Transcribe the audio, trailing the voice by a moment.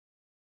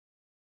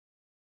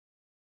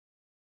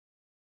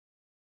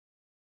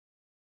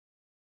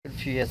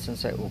few years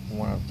since I opened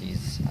one of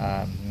these,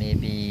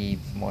 maybe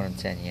more than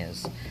 10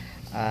 years,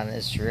 and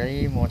it's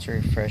really more to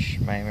refresh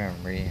my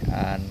memory,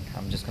 and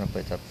I'm just gonna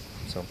put it up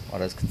so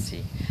others can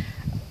see.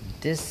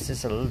 This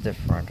is a little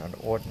different. An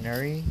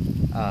ordinary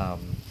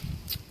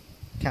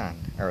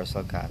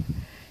aerosol can.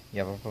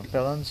 You have a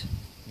propellant,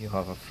 you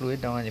have a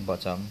fluid down at the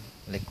bottom,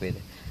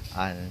 liquid,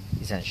 and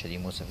essentially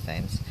most of the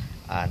times,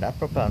 and that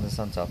propellant is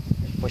on top.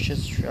 It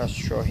pushes a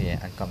straw here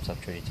and comes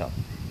up to the top.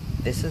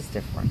 This is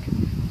different.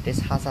 This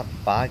has a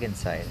bag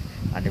inside,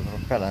 and the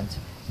propellant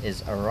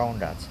is around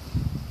that,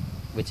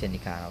 within the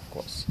can, of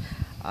course.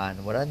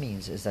 And what that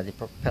means is that the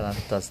propellant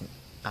doesn't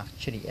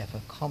actually ever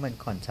come in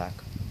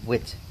contact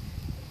with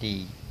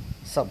the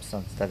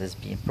substance that is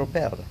being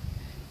propelled.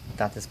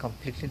 That is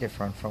completely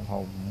different from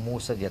how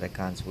most of the other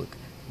cans work.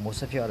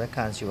 Most of your other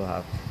cans, you will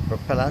have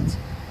propellant,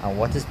 and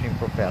what is being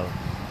propelled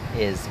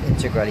is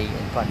integrally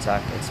in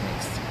contact, it's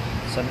mixed.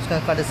 So I'm just going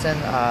to cut this in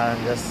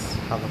and just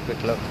have a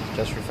quick look,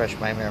 just refresh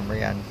my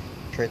memory and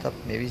try it up.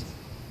 Maybe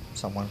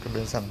someone could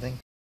build something.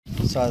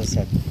 So as I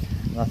said,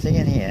 nothing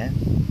in here,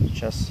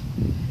 just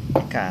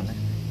a can,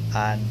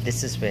 and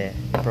this is where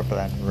the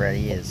propellant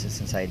really is.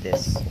 It's inside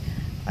this,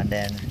 and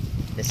then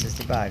this is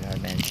the bag I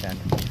mentioned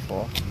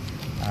before,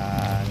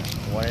 and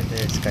what it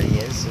basically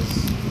is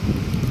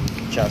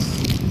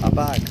just a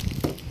bag,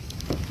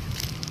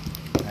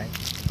 right?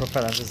 The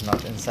propellant is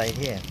not inside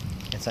here,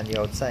 it's on the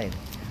outside,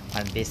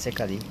 and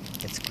basically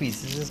it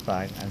squeezes this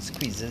bag and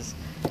squeezes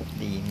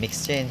the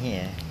mixture in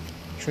here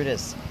through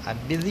this. I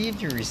believe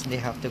the reason they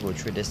have to go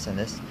through this and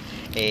this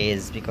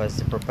is because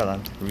the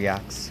propellant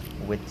reacts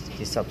with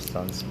the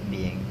substance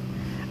being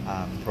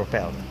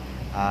propelled,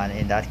 and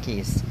in that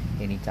case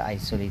you need to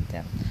isolate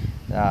them.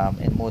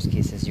 In most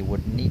cases you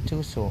wouldn't need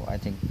to, so I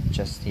think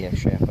just the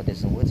extra effort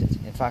isn't worth it.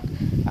 In fact,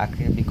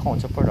 actually it'd be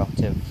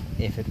counterproductive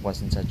if it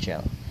wasn't a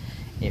gel.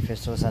 If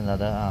it was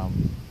another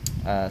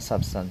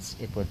substance,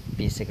 it would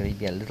basically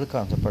be a little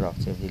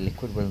counterproductive. The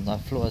liquid will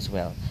not flow as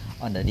well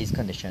under these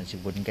conditions. You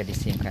wouldn't get the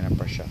same kind of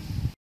pressure.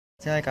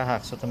 I think like a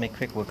hack, so to make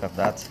quick work of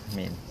that, I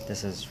mean,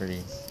 this is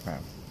really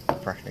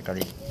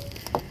practically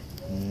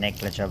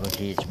negligible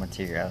gauge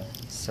material,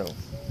 so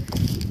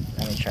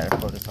let me try to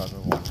pull this out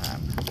with one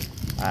hand.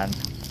 And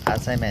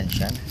as I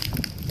mentioned,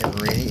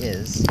 it really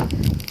is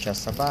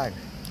just a bag.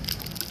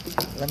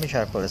 Let me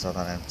try to pull this out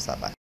and then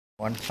start back.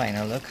 One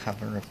final look,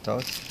 haven't ripped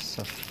out,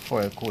 so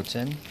foil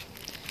coating,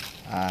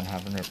 and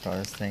haven't ripped out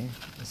this thing.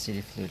 You see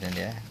the fluid in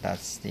there,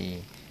 that's the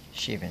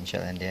shaving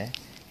gel in there.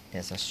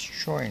 There's a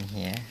straw in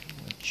here,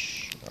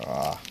 which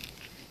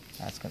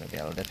that's going to be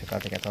a little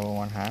difficult to get over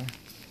one hand.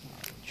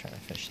 I'll try to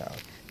fish that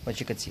out, but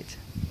you could see it,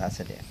 that's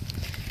it there.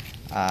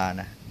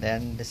 And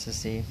then this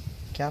is the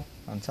cap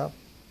on top.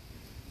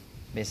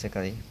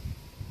 Basically,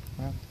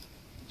 well,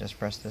 just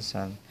press this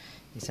and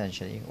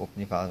essentially open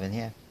the valve in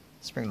here.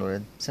 Spring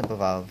loaded, simple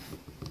valve,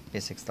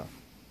 basic stuff.